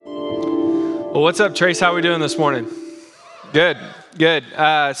Well, what's up, Trace? How are we doing this morning? Good.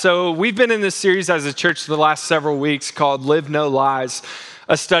 So we've been in this series as a church the last several weeks called Live No Lies,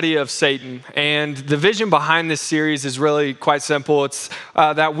 a study of Satan. And the vision behind this series is really quite simple. It's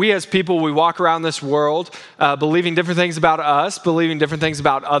that we as people, we walk around this world believing different things about us, believing different things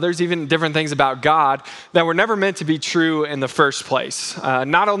about others, even different things about God that were never meant to be true in the first place.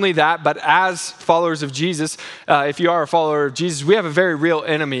 Not only that, but as followers of Jesus, if you are a follower of Jesus, we have a very real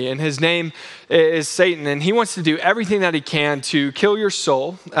enemy, and his name is Satan, and he wants to do everything that he can to kill your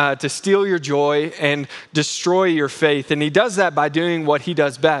soul, to steal your joy, and destroy your faith. And he does that by doing what he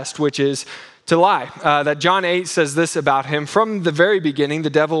does best, which is to lie. That John 8 says this about him: from the very beginning, the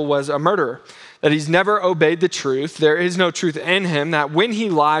devil was a murderer, that he's never obeyed the truth. There is no truth in him, that when he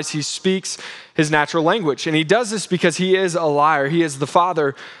lies, he speaks his natural language. And he does this because he is a liar. He is the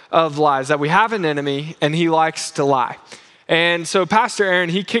father of lies, that we have an enemy, and he likes to lie. And so Pastor Aaron,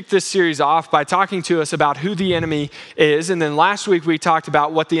 he kicked this series off by talking to us about who the enemy is. And then last week we talked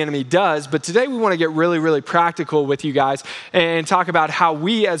about what the enemy does. But today we want to get really, really practical with you guys and talk about how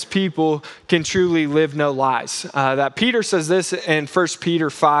we as people can truly live no lies. That Peter says this in 1 Peter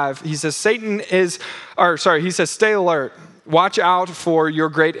 5. He says, he says, stay alert. Watch out for your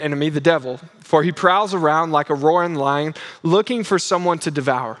great enemy, the devil, for he prowls around like a roaring lion looking for someone to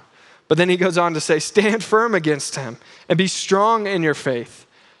devour. But then he goes on to say, stand firm against him and be strong in your faith.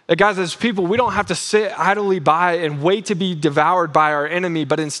 That guys, as people, we don't have to sit idly by and wait to be devoured by our enemy,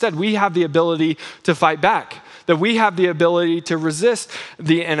 but instead we have the ability to fight back, that we have the ability to resist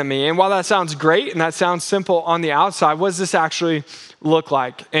the enemy. And while that sounds great and that sounds simple on the outside, what does this actually look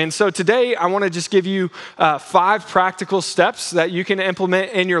like? And so today I want to just give you 5 practical steps that you can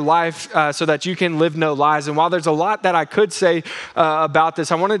implement in your life so that you can live no lies. And while there's a lot that I could say about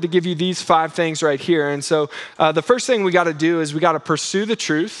this, I wanted to give you these 5 things right here. And so the first thing we got to do is we got to pursue the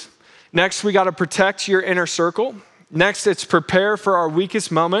truth. Next, we got to protect your inner circle. Next, it's prepare for our weakest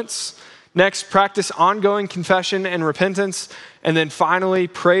moments. Next, practice ongoing confession and repentance. And then finally,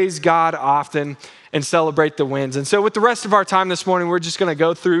 praise God often and celebrate the wins. And so with the rest of our time this morning, we're just going to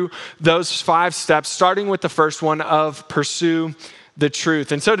go through those 5 steps, starting with the first one of pursue the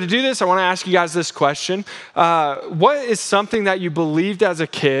truth. And so to do this, I want to ask you guys this question. What is something that you believed as a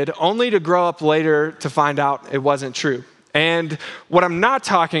kid only to grow up later to find out it wasn't true? And what I'm not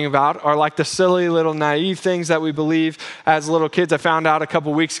talking about are like the silly little naive things that we believe as little kids. I found out a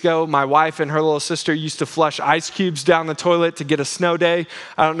couple weeks ago, my wife and her little sister used to flush ice cubes down the toilet to get a snow day.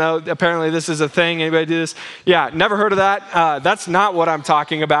 I don't know, apparently this is a thing. Anybody do this? Yeah, never heard of that. That's not what I'm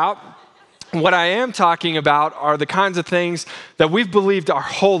talking about. What I am talking about are the kinds of things that we've believed our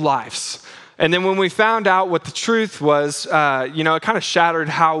whole lives. And then when we found out what the truth was, it kind of shattered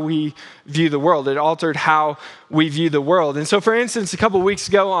how we view the world. It altered how we view the world. And so, for instance, a couple weeks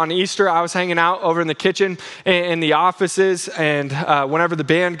ago on Easter, I was hanging out over in the kitchen in the offices, and whenever the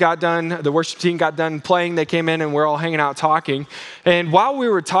band got done, the worship team got done playing, they came in and we're all hanging out talking. And while we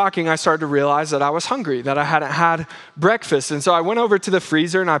were talking, I started to realize that I was hungry, that I hadn't had breakfast. And so I went over to the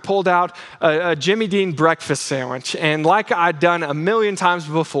freezer and I pulled out a Jimmy Dean breakfast sandwich. And like I'd done a million times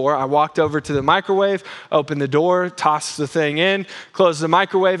before, I walked over to the microwave, opened the door, tossed the thing in, closed the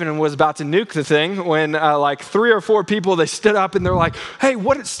microwave, and was about to nuke the thing when like 3 or 4 people, they stood up and they're like, hey,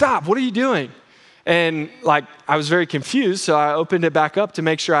 stop, what are you doing? And like, I was very confused, so I opened it back up to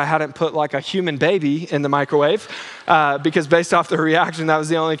make sure I hadn't put like a human baby in the microwave because based off the reaction, that was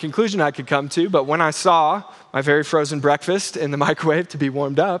the only conclusion I could come to. But when I saw my very frozen breakfast in the microwave to be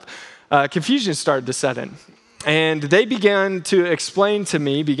warmed up, confusion started to set in. And they began to explain to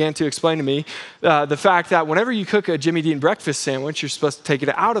me the fact that whenever you cook a Jimmy Dean breakfast sandwich, you're supposed to take it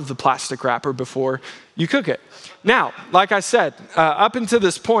out of the plastic wrapper before you cook it. Now, like I said, up until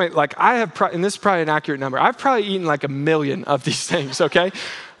this point, like I have, and this is probably an accurate number, I've probably eaten like 1 million of these things, okay?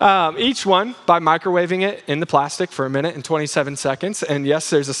 Each one by microwaving it in the plastic for 1 minute and 27 seconds. And yes,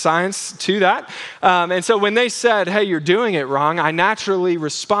 there's a science to that. And so when they said, hey, you're doing it wrong, I naturally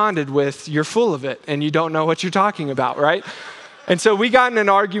responded with, you're full of it and you don't know what you're talking about, right? And so we got in an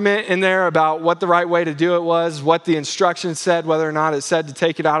argument in there about what the right way to do it was, what the instructions said, whether or not it said to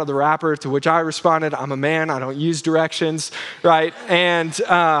take it out of the wrapper, to which I responded, I'm a man, I don't use directions, right? And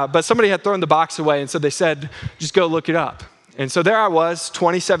but somebody had thrown the box away, and so they said, just go look it up. And so there I was,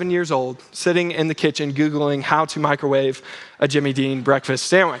 27 years old, sitting in the kitchen Googling how to microwave a Jimmy Dean breakfast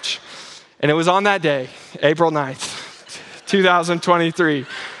sandwich. And it was on that day, April 9th, 2023,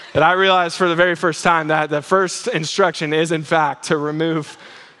 that I realized for the very first time that the first instruction is, in fact, to remove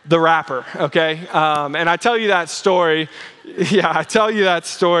the wrapper, okay? And I tell you that story,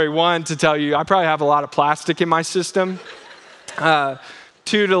 one, to tell you I probably have a lot of plastic in my system.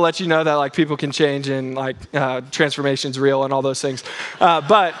 2, to let you know that like people can change and like transformation's real and all those things.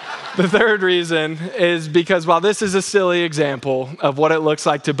 But the third reason is because while this is a silly example of what it looks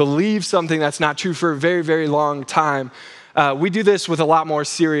like to believe something that's not true for a very, very long time, we do this with a lot more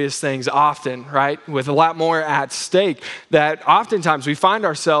serious things often, right? With a lot more at stake, that oftentimes we find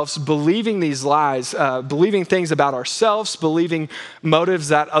ourselves believing these lies, believing things about ourselves, believing motives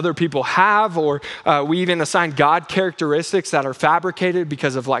that other people have, or we even assign God characteristics that are fabricated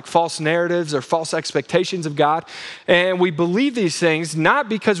because of like false narratives or false expectations of God. And we believe these things not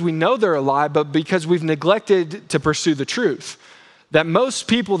because we know they're a lie, but because we've neglected to pursue the truth. That most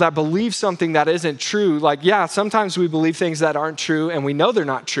people that believe something that isn't true, like, yeah, sometimes we believe things that aren't true and we know they're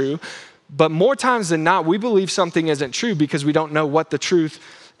not true, but more times than not, we believe something isn't true because we don't know what the truth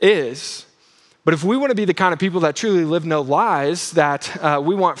is. But if we want to be the kind of people that truly live no lies, that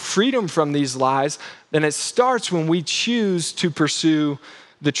we want freedom from these lies, then it starts when we choose to pursue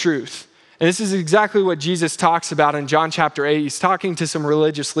the truth. And this is exactly what Jesus talks about in John chapter 8. He's talking to some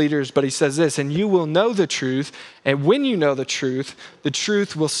religious leaders, but he says this, and you will know the truth, and when you know the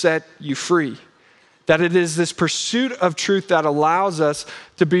truth will set you free. That it is this pursuit of truth that allows us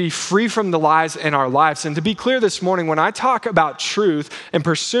to be free from the lies in our lives. And to be clear this morning, when I talk about truth and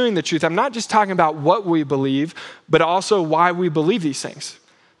pursuing the truth, I'm not just talking about what we believe, but also why we believe these things.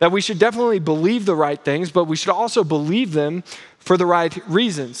 That we should definitely believe the right things, but we should also believe them for the right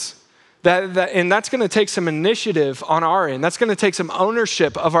reasons. And that's going to take some initiative on our end. That's going to take some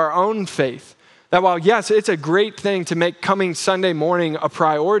ownership of our own faith. That while, yes, it's a great thing to make coming Sunday morning a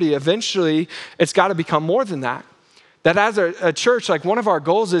priority, eventually it's got to become more than that. That as a church, like one of our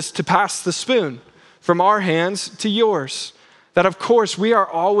goals is to pass the spoon from our hands to yours. That of course we are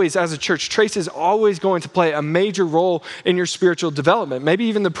always, as a church, Trace is always going to play a major role in your spiritual development, maybe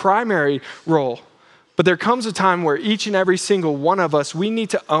even the primary role. But there comes a time where each and every single one of us, we need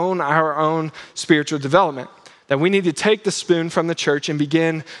to own our own spiritual development. That we need to take the spoon from the church and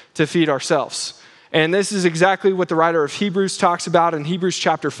begin to feed ourselves. And this is exactly what the writer of Hebrews talks about in Hebrews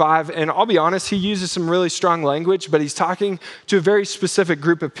chapter 5. And I'll be honest, he uses some really strong language, but he's talking to a very specific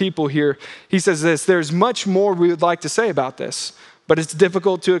group of people here. He says this, there's much more we would like to say about this, but it's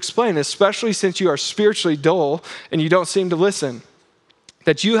difficult to explain, especially since you are spiritually dull and you don't seem to listen.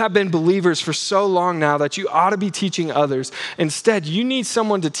 That you have been believers for so long now that you ought to be teaching others. Instead, you need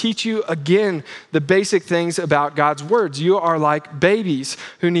someone to teach you again the basic things about God's words. You are like babies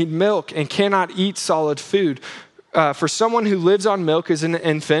who need milk and cannot eat solid food. For someone who lives on milk is an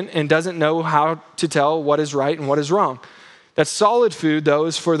infant and doesn't know how to tell what is right and what is wrong. That solid food, though,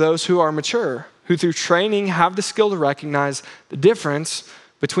 is for those who are mature, who through training have the skill to recognize the difference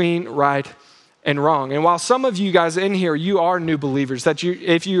between right and wrong. And while some of you guys in here, you are new believers, that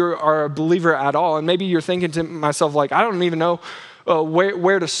if you are a believer at all, and maybe you're thinking to myself, like, I don't even know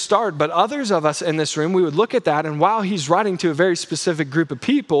where to start, but others of us in this room, we would look at that, and while he's writing to a very specific group of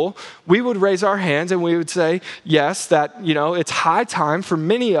people, we would raise our hands and we would say, yes, that, it's high time for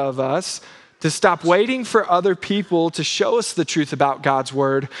many of us to stop waiting for other people to show us the truth about God's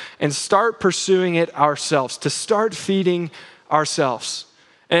word and start pursuing it ourselves, to start feeding ourselves.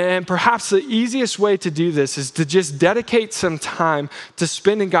 And perhaps the easiest way to do this is to just dedicate some time to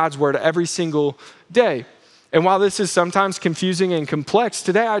spending God's word every single day. And while this is sometimes confusing and complex,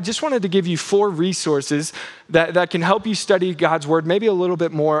 today I just wanted to give you 4 resources that can help you study God's word maybe a little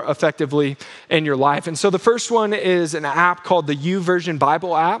bit more effectively in your life. And so the first one is an app called the YouVersion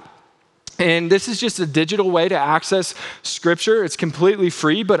Bible app. And this is just a digital way to access scripture. It's completely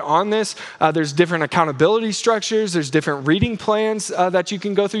free, but on this, there's different accountability structures. There's different reading plans that you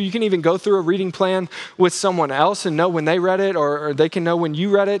can go through. You can even go through a reading plan with someone else and know when they read it, or they can know when you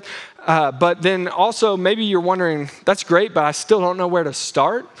read it. But then also, maybe you're wondering, that's great, but I still don't know where to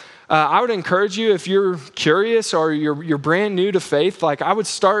start. I would encourage you, if you're curious or you're brand new to faith, like I would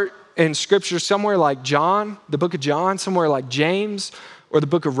start in scripture somewhere like John, the book of John, somewhere like James, or the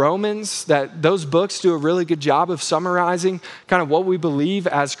book of Romans, that those books do a really good job of summarizing kind of what we believe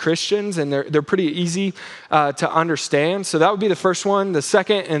as Christians, and they're pretty easy to understand. So that would be the first one. The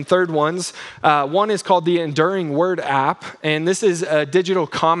second and third ones, one is called the Enduring Word app, and this is a digital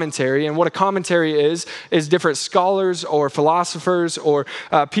commentary. And what a commentary is different scholars or philosophers or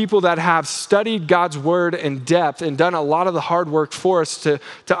people that have studied God's word in depth and done a lot of the hard work for us to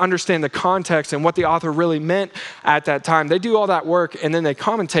understand the context and what the author really meant at that time. They do all that work, and then they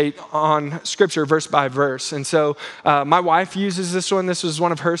commentate on scripture verse by verse. And so my wife uses this one. This was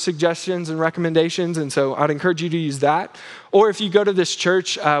one of her suggestions and recommendations. And so I'd encourage you to use that. Or if you go to this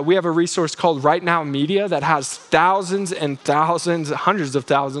church, we have a resource called Right Now Media that has thousands and thousands, hundreds of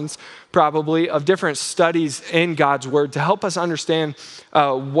thousands, probably, of different studies in God's word to help us understand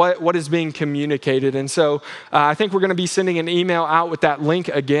what is being communicated. And so I think we're going to be sending an email out with that link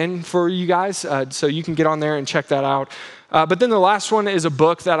again for you guys, so you can get on there and check that out. But then the last one is a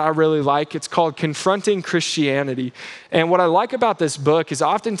book that I really like. It's called Confronting Christianity. And what I like about this book is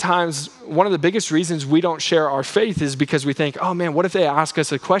oftentimes one of the biggest reasons we don't share our faith is because we think, oh man, what if they ask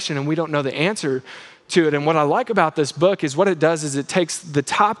us a question and we don't know the answer to it? And what I like about this book is what it does is it takes the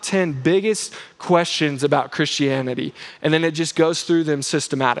top 10 biggest questions about Christianity, and then it just goes through them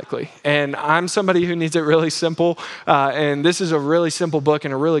systematically. And I'm somebody who needs it really simple, and this is a really simple book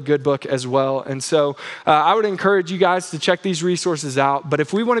and a really good book as well. And so I would encourage you guys to check these resources out. But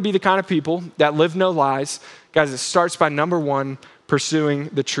if we want to be the kind of people that live no lies, guys, it starts by number one, pursuing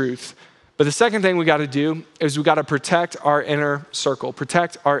the truth. But the second thing we got to do is we got to protect our inner circle,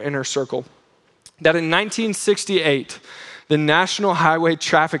 That in 1968, the National Highway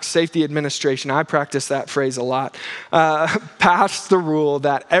Traffic Safety Administration, I practice that phrase a lot, passed the rule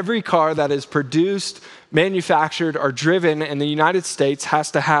that every car that is produced, manufactured, or driven in the United States has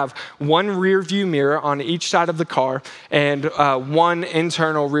to have one rear view mirror on each side of the car and one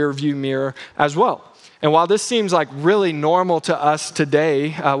internal rear view mirror as well. And while this seems like really normal to us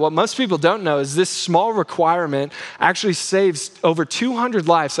today, what most people don't know is this small requirement actually saves over 200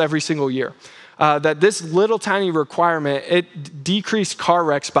 lives every single year. That this little tiny requirement, it decreased car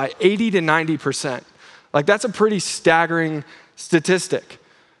wrecks by 80 to 90%. Like that's a pretty staggering statistic.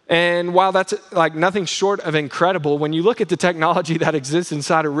 And while that's like nothing short of incredible, when you look at the technology that exists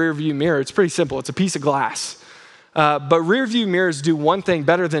inside a rear view mirror, it's pretty simple. It's a piece of glass. But rear view mirrors do one thing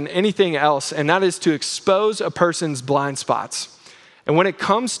better than anything else, and that is to expose a person's blind spots. And when it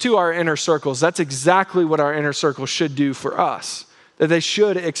comes to our inner circles, that's exactly what our inner circle should do for us, that they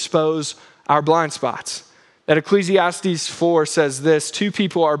should expose our blind spots. That Ecclesiastes 4 says this, 2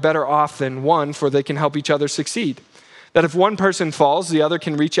 people are better off than one, for they can help each other succeed. That if one person falls, the other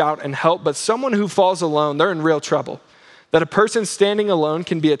can reach out and help, but someone who falls alone, they're in real trouble. That a person standing alone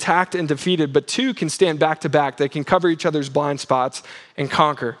can be attacked and defeated, but 2 can stand back to back. They can cover each other's blind spots and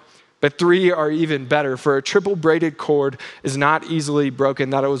conquer. But 3 are even better, for a triple braided cord is not easily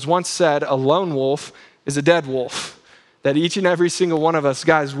broken. That it was once said, a lone wolf is a dead wolf. That each and every single one of us,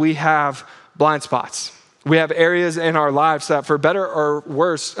 guys, we have blind spots. We have areas in our lives that, for better or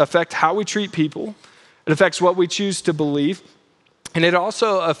worse, affect how we treat people. It affects what we choose to believe. And it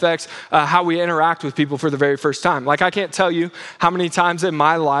also affects how we interact with people for the very first time. Like I can't tell you how many times in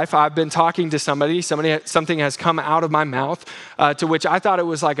my life I've been talking to something has come out of my mouth to which I thought it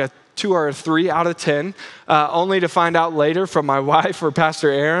was like a 2 or a 3 out of 10, only to find out later from my wife or Pastor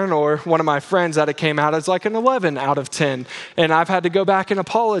Aaron or one of my friends that it came out as like an 11 out of 10. And I've had to go back and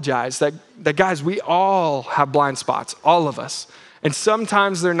apologize that guys, we all have blind spots, all of us. And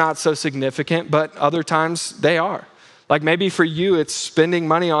sometimes they're not so significant, but other times they are. Like maybe for you, it's spending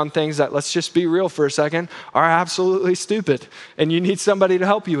money on things that, let's just be real for a second, are absolutely stupid. And you need somebody to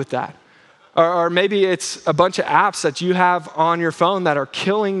help you with that. Or maybe it's a bunch of apps that you have on your phone that are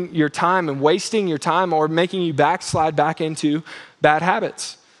killing your time and wasting your time or making you backslide back into bad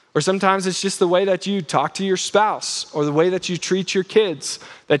habits. Or sometimes it's just the way that you talk to your spouse or the way that you treat your kids,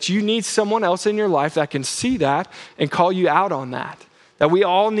 that you need someone else in your life that can see that and call you out on that. That we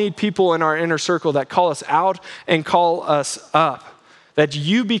all need people in our inner circle that call us out and call us up. That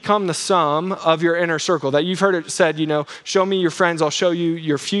you become the sum of your inner circle. That you've heard it said, show me your friends, I'll show you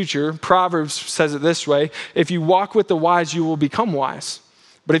your future. Proverbs says it this way, if you walk with the wise, you will become wise.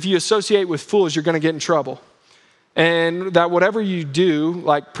 But if you associate with fools, you're going to get in trouble. And that whatever you do,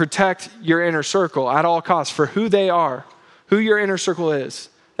 like protect your inner circle at all costs for who they are, who your inner circle is.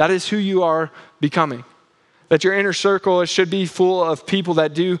 That is who you are becoming. That your inner circle should be full of people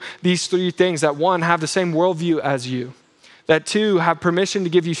that do these 3 things. That 1, have the same worldview as you. That 2, have permission to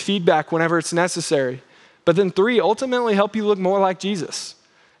give you feedback whenever it's necessary. But then 3, ultimately help you look more like Jesus.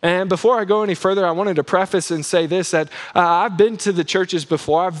 And before I go any further, I wanted to preface and say this, that I've been to the churches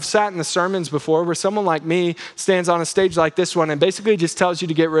before. I've sat in the sermons before where someone like me stands on a stage like this one and basically just tells you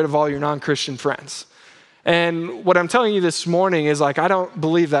to get rid of all your non-Christian friends. And what I'm telling you this morning is like, I don't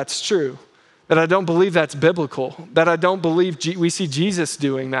believe that's true. That I don't believe that's biblical, that I don't believe we see Jesus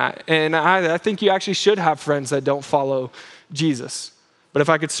doing that. And I think you actually should have friends that don't follow Jesus. But if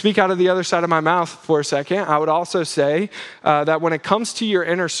I could speak out of the other side of my mouth for a second, I would also say that when it comes to your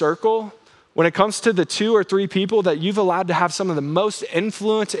inner circle, when it comes to the 2 or 3 people that you've allowed to have some of the most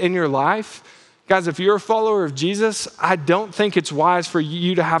influence in your life, guys, if you're a follower of Jesus, I don't think it's wise for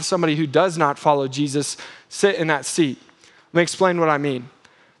you to have somebody who does not follow Jesus sit in that seat. Let me explain what I mean.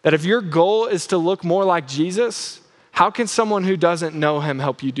 That if your goal is to look more like Jesus, how can someone who doesn't know him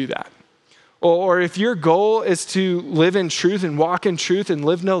help you do that? Or if your goal is to live in truth and walk in truth and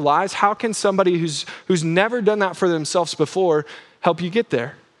live no lies, how can somebody who's never done that for themselves before help you get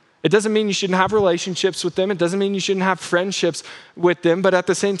there? It doesn't mean you shouldn't have relationships with them. It doesn't mean you shouldn't have friendships with them. But at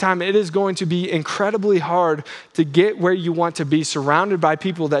the same time, it is going to be incredibly hard to get where you want to be, surrounded by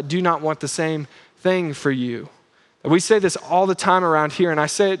people that do not want the same thing for you. We say this all the time around here, and I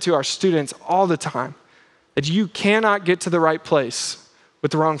say it to our students all the time, that you cannot get to the right place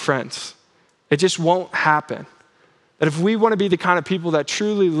with the wrong friends. It just won't happen. That if we want to be the kind of people that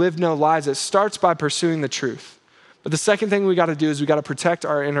truly live no lies, it starts by pursuing the truth. But the second thing we got to do is we got to protect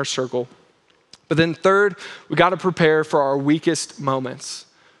our inner circle. But then third, we got to prepare for our weakest moments.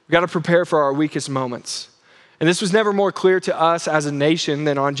 We got to prepare for our weakest moments. And this was never more clear to us as a nation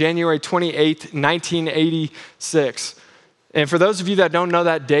than on January 28th, 1986. And for those of you that don't know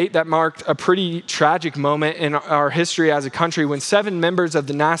that date, that marked a pretty tragic moment in our history as a country when 7 members of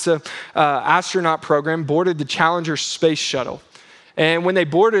the NASA astronaut program boarded the Challenger space shuttle. And when they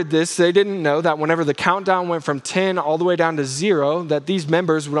boarded this, they didn't know that whenever the countdown went from 10 all the way down to 0, that these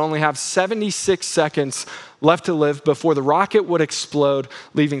members would only have 76 seconds left to live before the rocket would explode,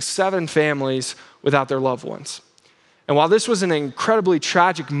 leaving 7 families without their loved ones. And while this was an incredibly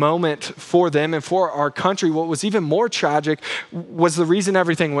tragic moment for them and for our country, what was even more tragic was the reason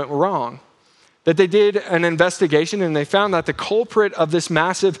everything went wrong. That they did an investigation and they found that the culprit of this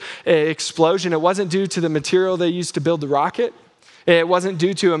massive explosion, it wasn't due to the material they used to build the rocket. It wasn't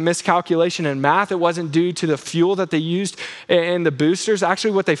due to a miscalculation in math. It wasn't due to the fuel that they used in the boosters.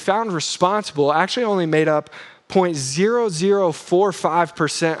 Actually, what they found responsible actually only made up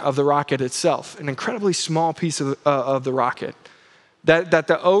 0.0045% of the rocket itself, an incredibly small piece of the rocket. That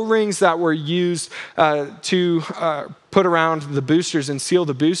the O-rings that were used to put around the boosters and seal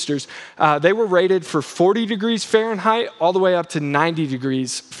the boosters, they were rated for 40 degrees Fahrenheit all the way up to 90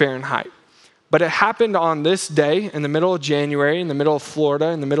 degrees Fahrenheit. But it happened on this day in the middle of January, in the middle of Florida,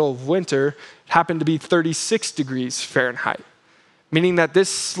 in the middle of winter. It happened to be 36 degrees Fahrenheit, meaning that this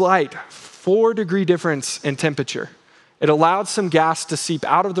slight 4-degree difference in temperature, it allowed some gas to seep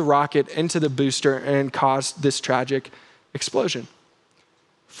out of the rocket into the booster and caused this tragic explosion.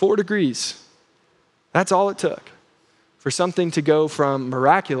 4 degrees. That's all it took for something to go from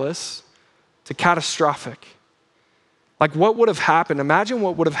miraculous to catastrophic. Like what would have happened? Imagine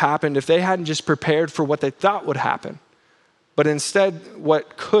what would have happened if they hadn't just prepared for what they thought would happen, but instead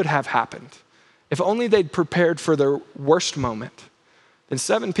what could have happened. If only they'd prepared for their worst moment, then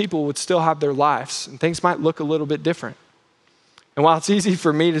 7 people would still have their lives and things might look a little bit different. And while it's easy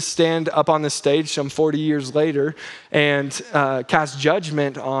for me to stand up on the stage some 40 years later and cast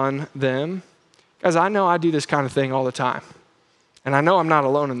judgment on them, guys, I know I do this kind of thing all the time. And I know I'm not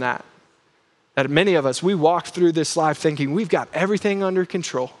alone in that. That many of us, we walk through this life thinking we've got everything under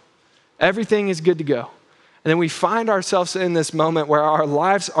control. Everything is good to go. And then we find ourselves in this moment where our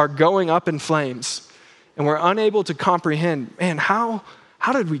lives are going up in flames and we're unable to comprehend, man, how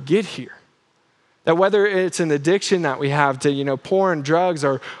did we get here? That whether it's an addiction that we have to, porn, drugs,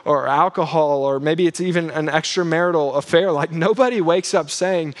 or alcohol, or maybe it's even an extramarital affair, like nobody wakes up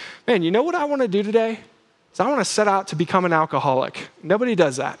saying, man, you know what I want to do today? Is I want to set out to become an alcoholic. Nobody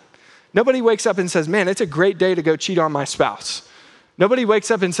does that. Nobody wakes up and says, man, it's a great day to go cheat on my spouse. Nobody wakes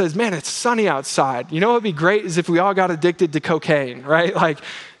up and says, man, it's sunny outside. You know what would be great is if we all got addicted to cocaine, right? Like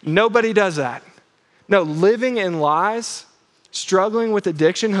nobody does that. No, living in lies, struggling with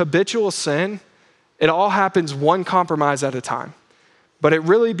addiction, habitual sin, it all happens one compromise at a time. But it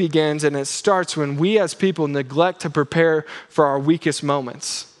really begins and it starts when we as people neglect to prepare for our weakest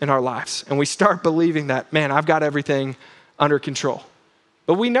moments in our lives. And we start believing that, man, I've got everything under control.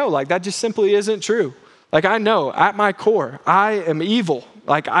 But we know that just simply isn't true. I know at my core, I am evil.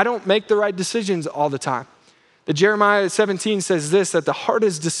 I don't make the right decisions all the time. The Jeremiah 17 says this, that the heart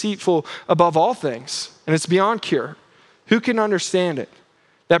is deceitful above all things, and it's beyond cure. Who can understand it?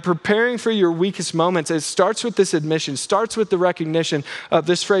 That preparing for your weakest moments, it starts with this admission, starts with the recognition of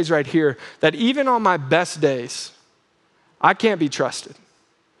this phrase right here, that even on my best days, I can't be trusted.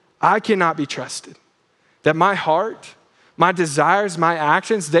 I cannot be trusted. That my heart, my desires, my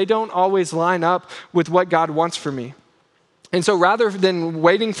actions, they don't always line up with what God wants for me. And so rather than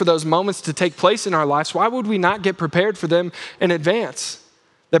waiting for those moments to take place in our lives, why would we not get prepared for them in advance?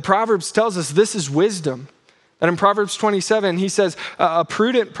 That Proverbs tells us this is wisdom. That in Proverbs 27, he says, a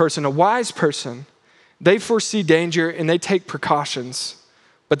prudent person, a wise person, they foresee danger and they take precautions.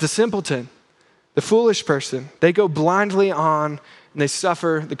 But the simpleton, the foolish person, they go blindly on and they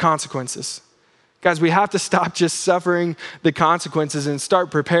suffer the consequences. Guys, we have to stop just suffering the consequences and start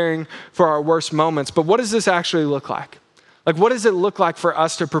preparing for our worst moments. But what does this actually look like? Like, what does it look like for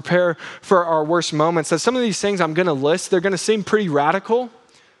us to prepare for our worst moments? So some of these things I'm going to list, they're going to seem pretty radical,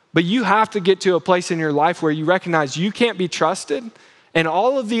 but you have to get to a place in your life where you recognize you can't be trusted, and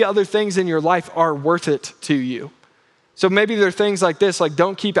all of the other things in your life are worth it to you. So maybe there are things like this, like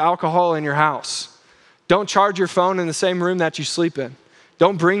don't keep alcohol in your house. Don't charge your phone in the same room that you sleep in.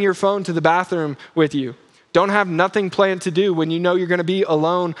 Don't bring your phone to the bathroom with you. Don't have nothing planned to do when you know you're going to be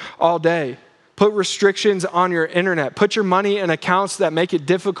alone all day. Put restrictions on your internet. Put your money in accounts that make it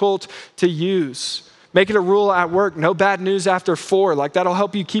difficult to use. Make it a rule at work. No bad news after 4. Like that'll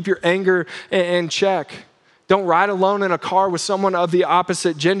help you keep your anger in check. Don't ride alone in a car with someone of the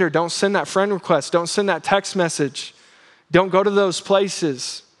opposite gender. Don't send that friend request. Don't send that text message. Don't go to those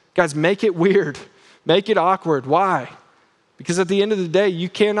places. Guys, make it weird. Make it awkward. Why? Because at the end of the day, you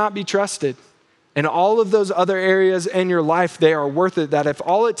cannot be trusted. And all of those other areas in your life, they are worth it. That if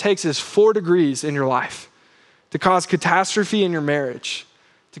all it takes is 4 degrees in your life to cause catastrophe in your marriage,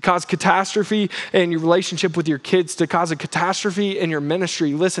 to cause catastrophe in your relationship with your kids, to cause a catastrophe in your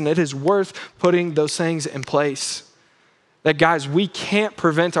ministry, listen, it is worth putting those things in place. That guys, we can't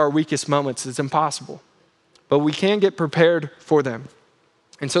prevent our weakest moments. It's impossible. But we can get prepared for them.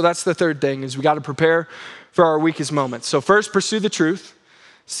 And so that's the third thing, is we got to prepare for our weakest moments. So first, pursue the truth.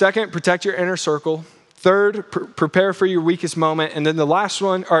 Second, protect your inner circle. Third, prepare for your weakest moment. And then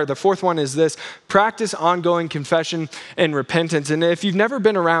the fourth one is this: practice ongoing confession and repentance. And if you've never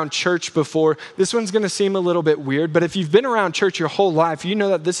been around church before, this one's going to seem a little bit weird, but if you've been around church your whole life, you know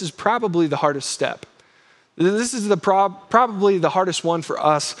that this is probably the hardest step. This is probably the hardest one for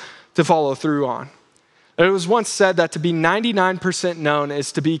us to follow through on. It was once said that to be 99% known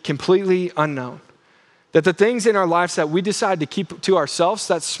is to be completely unknown. That the things in our lives that we decide to keep to ourselves,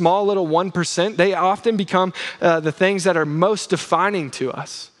 that small little 1%, they often become the things that are most defining to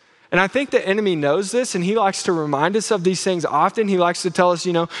us. And I think the enemy knows this, and he likes to remind us of these things often. He likes to tell us,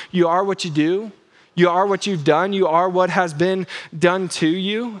 you are what you do. You are what you've done. You are what has been done to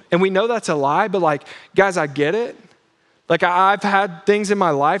you. And we know that's a lie, but guys, I get it. I've had things in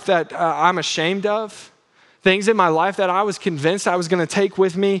my life that I'm ashamed of. Things in my life that I was convinced I was going to take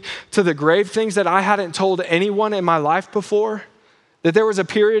with me to the grave, things that I hadn't told anyone in my life before. That there was a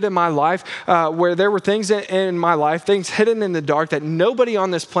period in my life where there were things in my life, things hidden in the dark that nobody on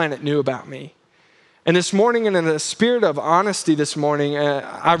this planet knew about me. And this morning, and in the spirit of honesty this morning,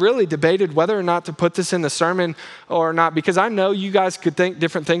 I really debated whether or not to put this in the sermon or not, because I know you guys could think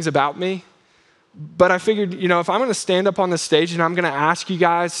different things about me. But I figured, if I'm going to stand up on the stage and I'm going to ask you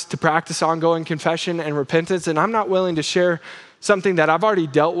guys to practice ongoing confession and repentance, and I'm not willing to share something that I've already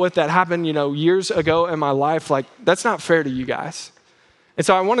dealt with that happened, years ago in my life, that's not fair to you guys. And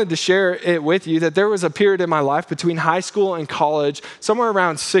so I wanted to share it with you that there was a period in my life between high school and college, somewhere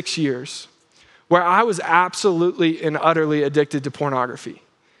around 6 years, where I was absolutely and utterly addicted to pornography.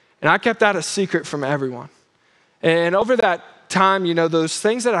 And I kept that a secret from everyone. And over that time, those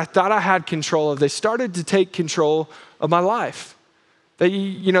things that I thought I had control of, they started to take control of my life.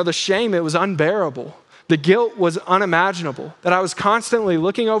 The shame, it was unbearable. The guilt was unimaginable. That I was constantly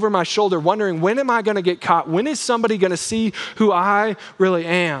looking over my shoulder, wondering, when am I going to get caught? When is somebody going to see who I really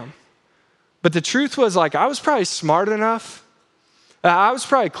am? But the truth was, I was probably smart enough. I was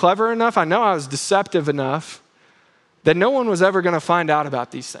probably clever enough. I know I was deceptive enough that no one was ever going to find out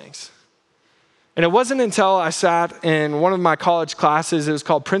about these things. And it wasn't until I sat in one of my college classes, it was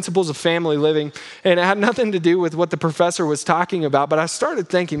called Principles of Family Living, and it had nothing to do with what the professor was talking about, but I started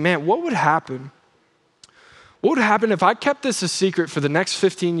thinking, man, what would happen? What would happen if I kept this a secret for the next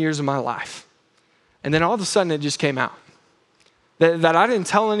 15 years of my life? And then all of a sudden it just came out. That I didn't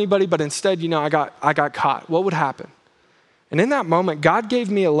tell anybody, but instead, I got caught. What would happen? And in that moment, God gave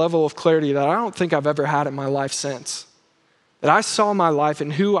me a level of clarity that I don't think I've ever had in my life since. That I saw my life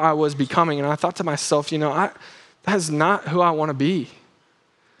and who I was becoming, and I thought to myself, that is not who I want to be.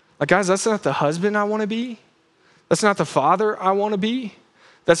 Guys, that's not the husband I want to be. That's not the father I want to be.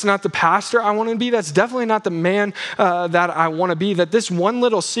 That's not the pastor I want to be. That's definitely not the man that I want to be. That this one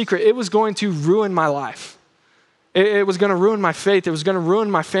little secret, it was going to ruin my life. It was going to ruin my faith. It was going to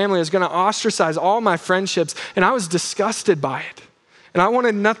ruin my family. It was going to ostracize all my friendships, and I was disgusted by it. And I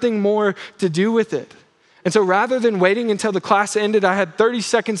wanted nothing more to do with it. And so rather than waiting until the class ended, I had 30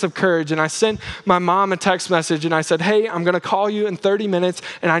 seconds of courage, and I sent my mom a text message, and I said, hey, I'm going to call you in 30 minutes,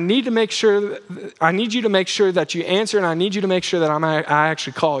 and I need you to make sure that you answer, and I need you to make sure that I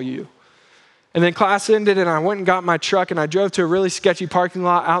actually call you. And then class ended, and I went and got my truck, and I drove to a really sketchy parking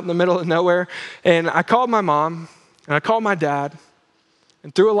lot out in the middle of nowhere, and I called my mom, and I called my dad,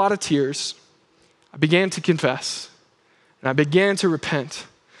 and through a lot of tears, I began to confess, and I began to repent.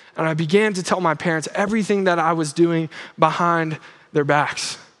 and I began to tell my parents everything that I was doing behind their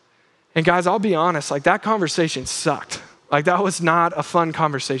backs. And guys, I'll be honest, like that conversation sucked. Like that was not a fun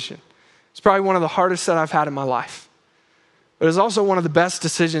conversation. It's probably one of the hardest that I've had in my life. But it was also one of the best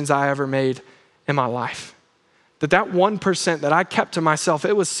decisions I ever made in my life. That 1% that I kept to myself,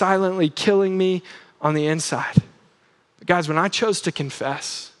 it was silently killing me on the inside. But guys, when I chose to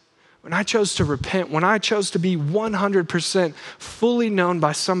confess, when I chose to repent, when I chose to be 100% fully known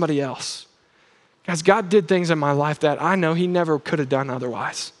by somebody else, guys, God did things in my life that I know he never could have done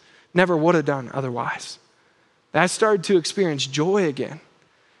otherwise, never would have done otherwise. I started to experience joy again.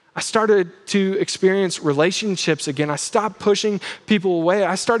 I started to experience relationships again. I stopped pushing people away.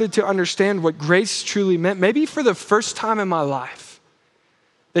 I started to understand what grace truly meant, maybe for the first time in my life.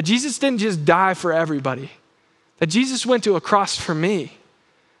 That Jesus didn't just die for everybody. That Jesus went to a cross for me.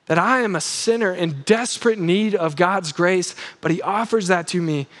 That I am a sinner in desperate need of God's grace, but he offers that to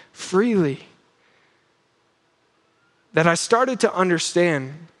me freely. That I started to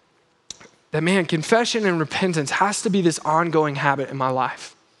understand that, man, confession and repentance has to be this ongoing habit in my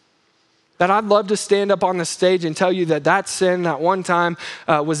life. That I'd love to stand up on the stage and tell you that sin, that one time,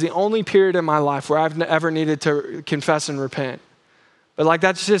 was the only period in my life where I've ever needed to confess and repent. But like,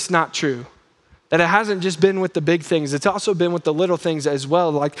 that's just not true. That it hasn't just been with the big things. It's also been with the little things as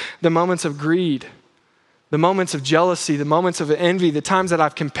well, like the moments of greed, the moments of jealousy, the moments of envy, the times that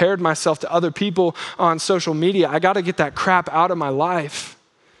I've compared myself to other people on social media. I got to get that crap out of my life.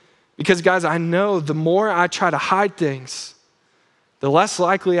 Because guys, I know the more I try to hide things, the less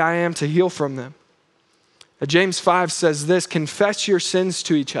likely I am to heal from them. James 5 says this, confess your sins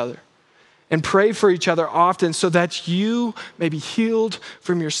to each other and pray for each other often so that you may be healed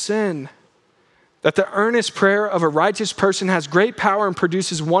from your sin. That the earnest prayer of a righteous person has great power and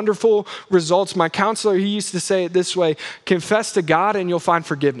produces wonderful results. My counselor, he used to say it this way, confess to God and you'll find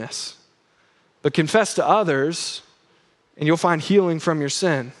forgiveness. But confess to others and you'll find healing from your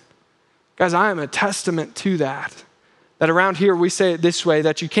sin. Guys, I am a testament to that. That around here we say it this way,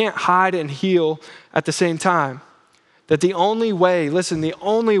 that you can't hide and heal at the same time. That the only way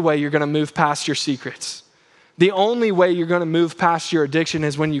you're gonna move past your secrets, the only way you're gonna move past your addiction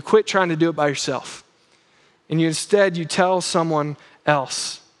is when you quit trying to do it by yourself. And you tell someone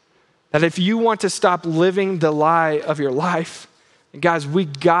else. That if you want to stop living the lie of your life, and guys, we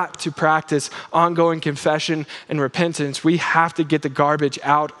got to practice ongoing confession and repentance. We have to get the garbage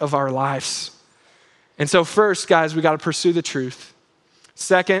out of our lives. And so first, guys, we got to pursue the truth.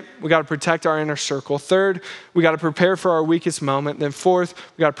 Second, we got to protect our inner circle. Third, we got to prepare for our weakest moment. Then fourth,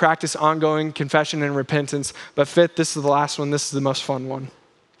 we got to practice ongoing confession and repentance. But fifth, this is the last one. This is the most fun one.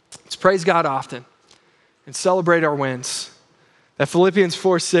 Let's praise God often and celebrate our wins. That Philippians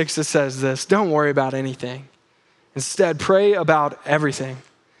 4:6, it says this, don't worry about anything. Instead, pray about everything.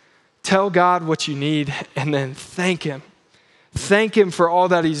 Tell God what you need and then thank him. Thank him for all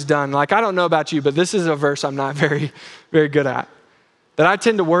that he's done. Like, I don't know about you, but this is a verse I'm not very, very good at. That I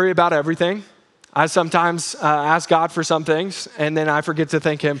tend to worry about everything. I sometimes ask God for some things, and then I forget to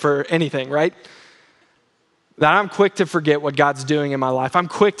thank him for anything, right? That I'm quick to forget what God's doing in my life. I'm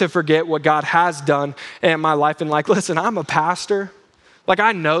quick to forget what God has done in my life. And like, listen, I'm a pastor. Like,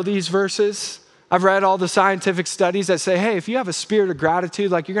 I know these verses. I've read all the scientific studies that say, hey, if you have a spirit of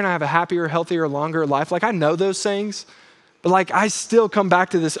gratitude, like you're gonna have a happier, healthier, longer life. Like, I know those things. But like, I still come back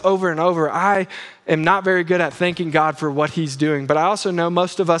to this over and over. I am not very good at thanking God for what he's doing. But I also know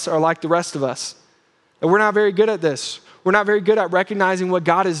most of us are like the rest of us. And we're not very good at this. We're not very good at recognizing what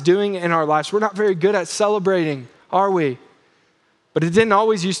God is doing in our lives. We're not very good at celebrating, are we? But it didn't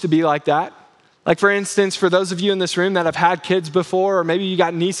always used to be like that. Like, for instance, for those of you in this room that have had kids before, or maybe you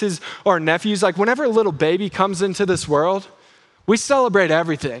got nieces or nephews, like whenever a little baby comes into this world, we celebrate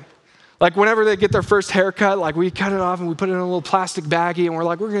everything. Like whenever they get their first haircut, like we cut it off and we put it in a little plastic baggie and we're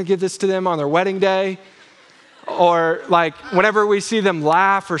like, we're gonna give this to them on their wedding day. Or like whenever we see them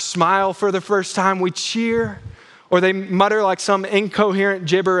laugh or smile for the first time, we cheer. Or they mutter like some incoherent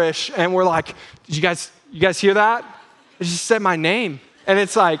gibberish and we're like, did you guys hear that? They just said my name. And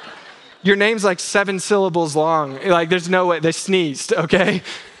it's like, your name's like 7 syllables long. Like there's no way, they sneezed, okay?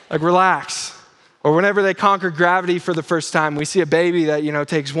 Like relax. Or whenever they conquer gravity for the first time, we see a baby that,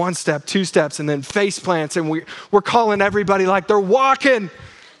 takes 1 step, 2 steps, and then face plants, and we're calling everybody like they're walking,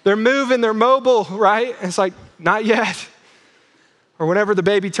 they're moving, they're mobile, right? And it's like, not yet. Or whenever the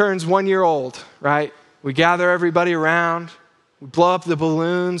baby turns 1 year old, right? We gather everybody around, we blow up the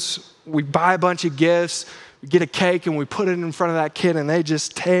balloons, we buy a bunch of gifts, we get a cake, and we put it in front of that kid, and they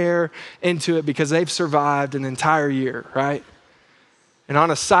just tear into it because they've survived an entire year, right? And on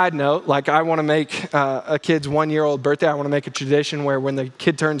a side note, like I want to make a kid's 1-year-old birthday, I want to make a tradition where when the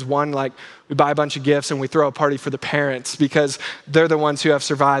kid turns 1, like we buy a bunch of gifts and we throw a party for the parents because they're the ones who have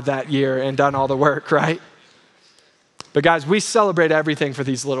survived that year and done all the work, right? But guys, we celebrate everything for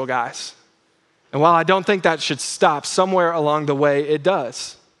these little guys. And while I don't think that should stop, somewhere along the way it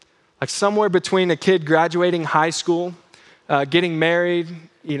does. Like somewhere between a kid graduating high school, getting married,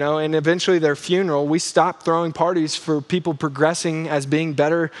 and eventually their funeral, we stop throwing parties for people progressing as being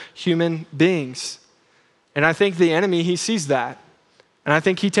better human beings. And I think the enemy, he sees that. And I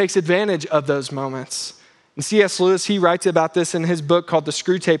think he takes advantage of those moments. And C.S. Lewis, he writes about this in his book called The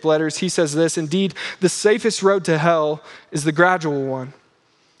Screwtape Letters. He says this, "Indeed, the safest road to hell is the gradual one.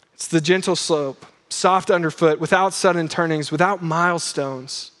 It's the gentle slope, soft underfoot, without sudden turnings, without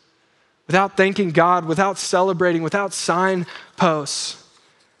milestones, without thanking God, without celebrating, without signposts."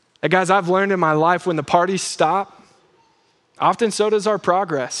 And guys, I've learned in my life when the parties stop, often so does our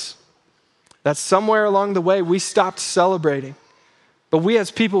progress. That somewhere along the way, we stopped celebrating. But we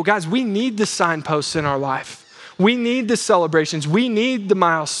as people, guys, we need the signposts in our life. We need the celebrations. We need the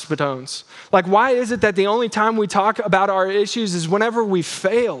milestones. Like, why is it that the only time we talk about our issues is whenever we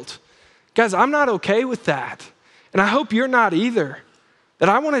failed? Guys, I'm not okay with that. And I hope you're not either. That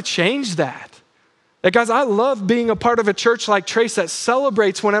I want to change that. That, guys, I love being a part of a church like Trace that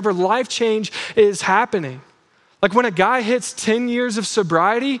celebrates whenever life change is happening. Like when a guy hits 10 years of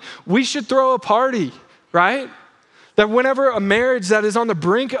sobriety, we should throw a party, right? That whenever a marriage that is on the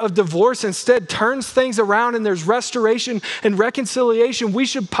brink of divorce instead turns things around and there's restoration and reconciliation, we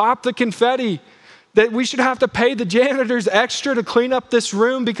should pop the confetti. That we should have to pay the janitors extra to clean up this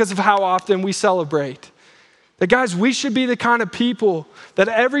room because of how often we celebrate. That, guys, we should be the kind of people that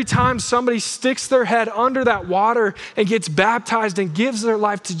every time somebody sticks their head under that water and gets baptized and gives their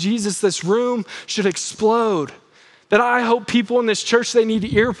life to Jesus, this room should explode. That I hope people in this church, they need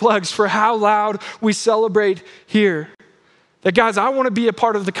earplugs for how loud we celebrate here. That, guys, I want to be a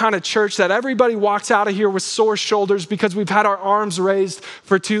part of the kind of church that everybody walks out of here with sore shoulders because we've had our arms raised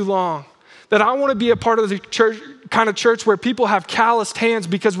for too long. That I want to be a part of the church, kind of church where people have calloused hands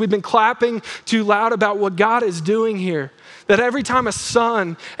because we've been clapping too loud about what God is doing here. That every time a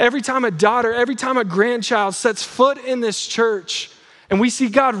son, every time a daughter, every time a grandchild sets foot in this church and we see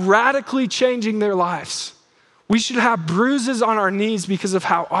God radically changing their lives, we should have bruises on our knees because of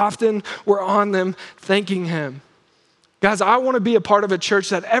how often we're on them thanking Him. Guys, I want to be a part of a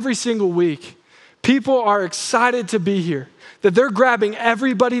church that every single week people are excited to be here. That they're grabbing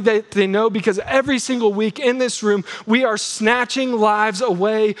everybody that they know because every single week in this room, we are snatching lives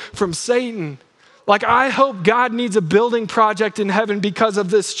away from Satan. Like, I hope God needs a building project in heaven because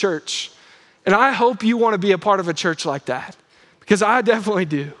of this church. And I hope you want to be a part of a church like that, because I definitely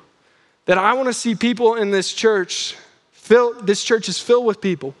do. That I want to see people in this church, this church is filled with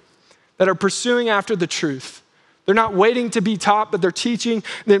people that are pursuing after the truth. They're not waiting to be taught, but they're teaching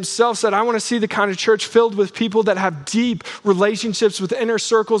themselves. That I want to see the kind of church filled with people that have deep relationships with inner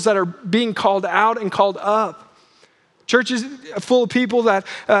circles that are being called out and called up. Churches full of people that,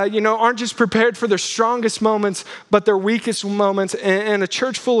 aren't just prepared for their strongest moments, but their weakest moments. And a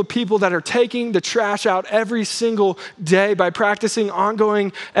church full of people that are taking the trash out every single day by practicing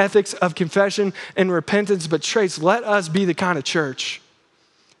ongoing ethics of confession and repentance. But Trace, let us be the kind of church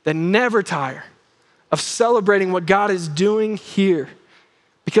that never tire of celebrating what God is doing here.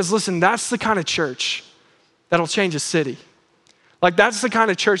 Because listen, that's the kind of church that'll change a city. Like, that's the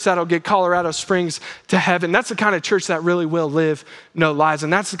kind of church that'll get Colorado Springs to heaven. That's the kind of church that really will live no lies.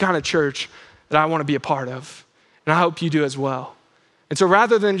 And that's the kind of church that I want to be a part of. And I hope you do as well. And so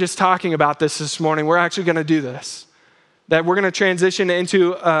rather than just talking about this morning, we're actually going to do this. That we're going to transition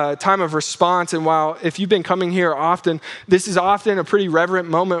into a time of response. And while if you've been coming here often, this is often a pretty reverent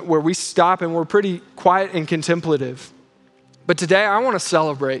moment where we stop and we're pretty quiet and contemplative. But today I want to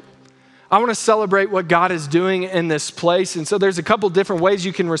celebrate. I want to celebrate what God is doing in this place. And so there's a couple different ways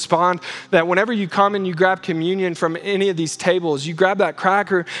you can respond. That whenever you come and you grab communion from any of these tables, you grab that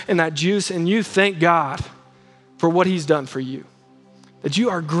cracker and that juice and you thank God for what He's done for you. That you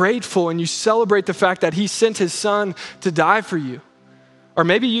are grateful and you celebrate the fact that He sent His Son to die for you. Or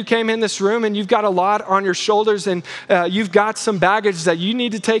maybe you came in this room and you've got a lot on your shoulders and you've got some baggage that you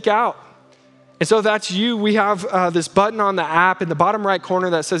need to take out. And so if that's you, we have this button on the app in the bottom right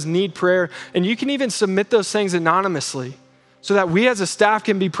corner that says need prayer. And you can even submit those things anonymously so that we as a staff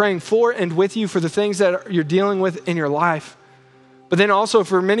can be praying for and with you for the things that you're dealing with in your life. But then also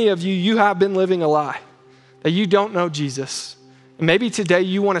for many of you, you have been living a lie, that you don't know Jesus. And maybe today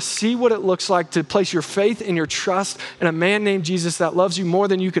you want to see what it looks like to place your faith and your trust in a man named Jesus that loves you more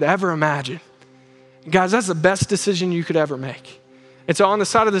than you could ever imagine. And guys, that's the best decision you could ever make. And so on the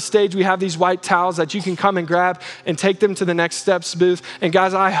side of the stage, we have these white towels that you can come and grab and take them to the Next Steps booth. And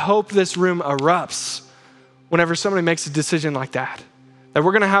guys, I hope this room erupts whenever somebody makes a decision like that. That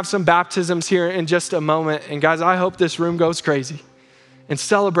we're gonna have some baptisms here in just a moment. And guys, I hope this room goes crazy and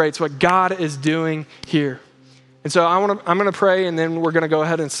celebrates what God is doing here. And so I'm gonna pray, and then we're gonna go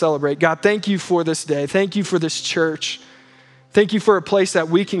ahead and celebrate. God, thank you for this day. Thank you for this church. Thank you for a place that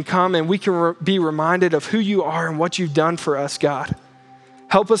we can come and we can be reminded of who you are and what you've done for us, God.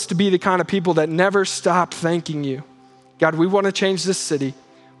 Help us to be the kind of people that never stop thanking you. God, we want to change this city.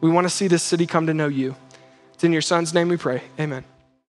 We want to see this city come to know you. It's in your son's name we pray. Amen.